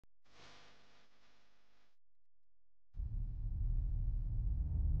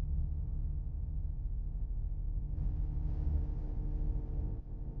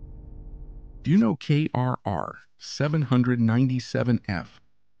Do you know KRR 797F?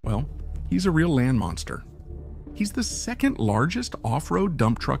 Well, he's a real land monster. He's the second largest off-road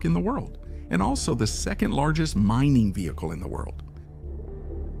dump truck in the world, and also the second largest mining vehicle in the world.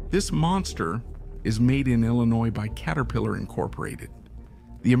 This monster is made in Illinois by Caterpillar Incorporated,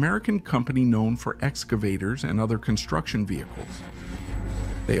 the American company known for excavators and other construction vehicles.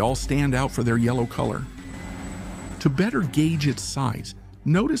 They all stand out for their yellow color. To better gauge its size,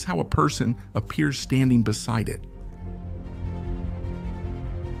 notice how a person appears standing beside it.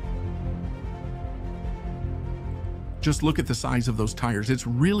 Just look at the size of those tires. It's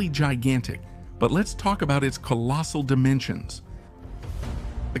really gigantic. But let's talk about its colossal dimensions.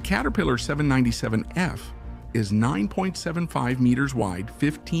 The Caterpillar 797F is 9.75 meters wide,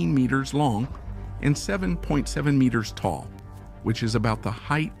 15 meters long, and 7.7 meters tall, which is about the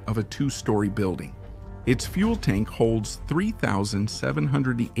height of a two-story building. Its fuel tank holds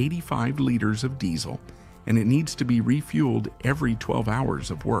 3,785 liters of diesel, and it needs to be refueled every 12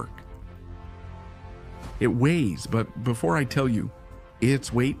 hours of work. It weighs, but before I tell you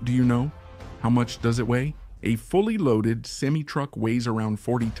its weight, do you know? How much does it weigh? A fully loaded semi-truck weighs around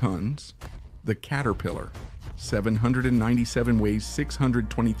 40 tons. The Caterpillar 797 weighs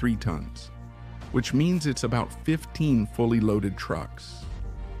 623 tons, which means it's about 15 fully loaded trucks.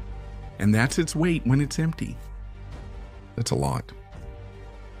 And that's its weight when it's empty. That's a lot.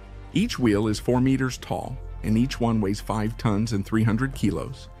 Each wheel is 4 meters tall, and each one weighs 5 tons and 300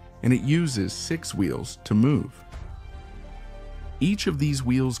 kilos, and it uses 6 wheels to move. Each of these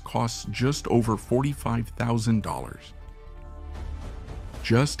wheels costs just over $45,000.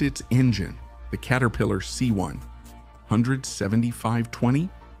 Just its engine, the Caterpillar C1 17520,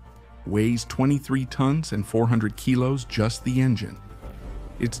 weighs 23 tons and 400 kilos, just the engine.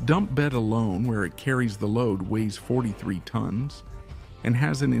 Its dump bed alone, where it carries the load, weighs 43 tons and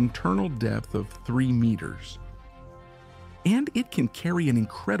has an internal depth of 3 meters. And it can carry an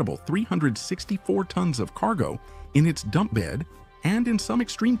incredible 364 tons of cargo in its dump bed, and in some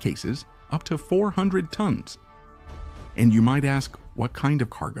extreme cases, up to 400 tons. And you might ask, what kind of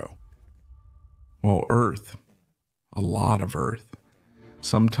cargo? Well, earth. A lot of earth.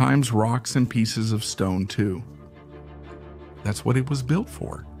 Sometimes rocks and pieces of stone too. That's what it was built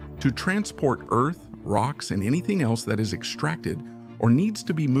for, to transport earth, rocks, and anything else that is extracted or needs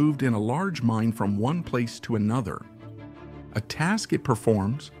to be moved in a large mine from one place to another. A task it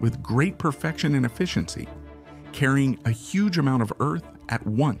performs with great perfection and efficiency, carrying a huge amount of earth at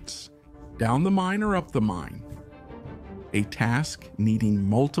once, down the mine or up the mine. A task needing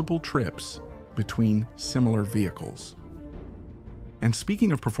multiple trips between similar vehicles. And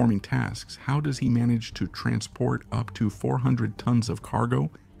speaking of performing tasks, how does he manage to transport up to 400 tons of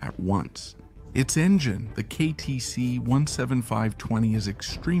cargo at once? Its engine, the KTC 17520, is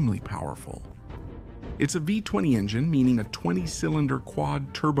extremely powerful. It's a V20 engine, meaning a 20-cylinder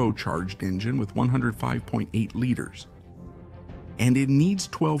quad turbocharged engine with 105.8 liters. And it needs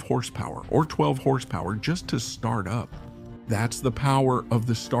 12 horsepower just to start up. That's the power of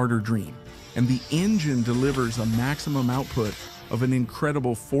the starter dream. And the engine delivers a maximum output of an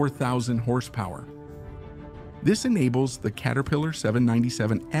incredible 4,000 horsepower. This enables the Caterpillar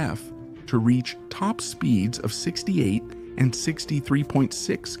 797F to reach top speeds of 68 and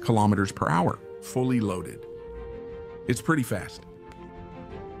 63.6 kilometers per hour, fully loaded. It's pretty fast.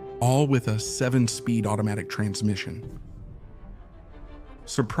 All with a 7-speed automatic transmission.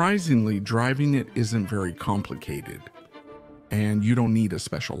 Surprisingly, driving it isn't very complicated, and you don't need a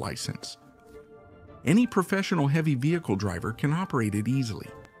special license. Any professional heavy vehicle driver can operate it easily.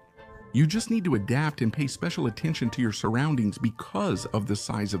 You just need to adapt and pay special attention to your surroundings because of the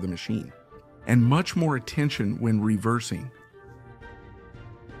size of the machine, and much more attention when reversing.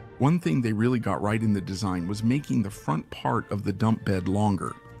 One thing they really got right in the design was making the front part of the dump bed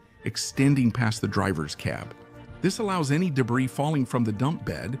longer, extending past the driver's cab. This allows any debris falling from the dump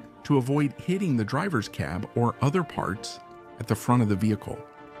bed to avoid hitting the driver's cab or other parts at the front of the vehicle.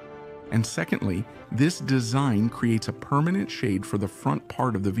 And secondly, this design creates a permanent shade for the front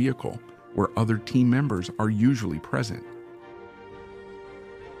part of the vehicle, where other team members are usually present.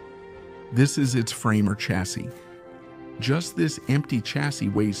 This is its frame or chassis. Just this empty chassis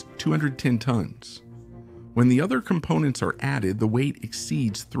weighs 210 tons. When the other components are added, the weight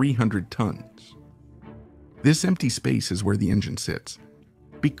exceeds 300 tons. This empty space is where the engine sits.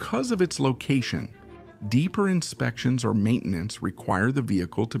 Because of its location, deeper inspections or maintenance require the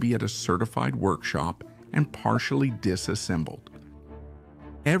vehicle to be at a certified workshop and partially disassembled.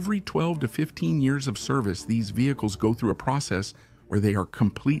 Every 12 to 15 years of service, these vehicles go through a process where they are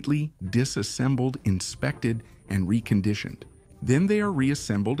completely disassembled, inspected, and reconditioned. Then they are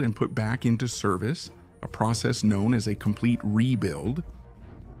reassembled and put back into service, a process known as a complete rebuild.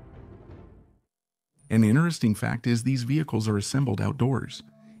 An interesting fact is these vehicles are assembled outdoors.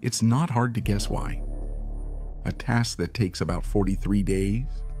 It's not hard to guess why. A task that takes about 43 days.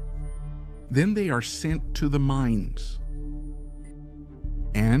 Then they are sent to the mines.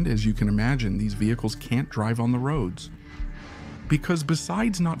 And as you can imagine, these vehicles can't drive on the roads, because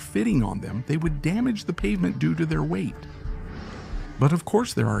besides not fitting on them, they would damage the pavement due to their weight. But of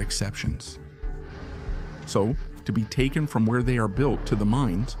course there are exceptions. So, to be taken from where they are built to the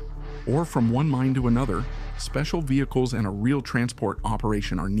mines, or from one mine to another, special vehicles and a real transport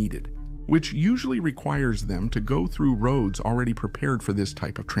operation are needed, which usually requires them to go through roads already prepared for this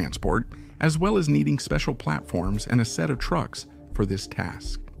type of transport, as well as needing special platforms and a set of trucks for this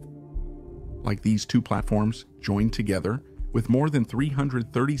task. Like these two platforms joined together with more than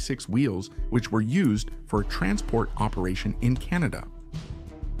 336 wheels, which were used for a transport operation in Canada.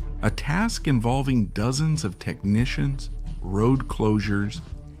 A task involving dozens of technicians, road closures,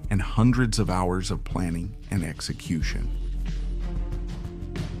 and hundreds of hours of planning and execution.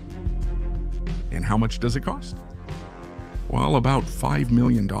 And how much does it cost? Well, about $5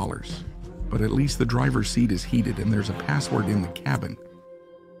 million. But at least the driver's seat is heated and there's a password in the cabin.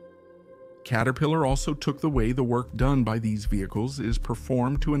 Caterpillar also took the way the work done by these vehicles is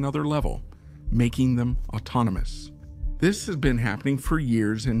performed to another level, making them autonomous. This has been happening for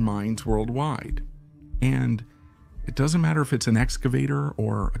years in mines worldwide. And it doesn't matter if it's an excavator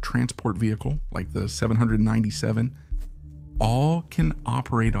or a transport vehicle like the 797, all can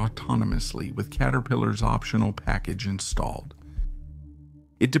operate autonomously with Caterpillar's optional package installed.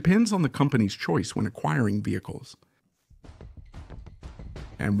 It depends on the company's choice when acquiring vehicles.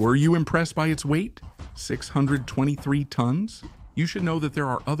 And were you impressed by its weight? 623 tons? You should know that there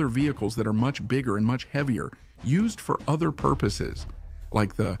are other vehicles that are much bigger and much heavier, used for other purposes,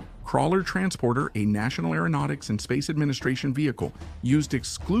 like the Crawler Transporter, a National Aeronautics and Space Administration vehicle used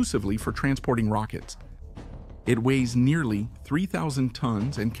exclusively for transporting rockets. It weighs nearly 3,000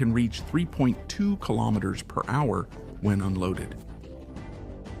 tons and can reach 3.2 kilometers per hour when unloaded.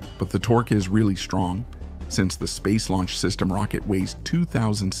 But the torque is really strong, since the Space Launch System rocket weighs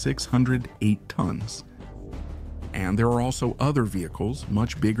 2,608 tons. And there are also other vehicles,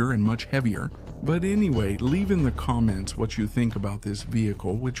 much bigger and much heavier. But anyway, leave in the comments what you think about this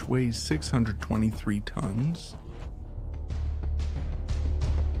vehicle, which weighs 623 tons.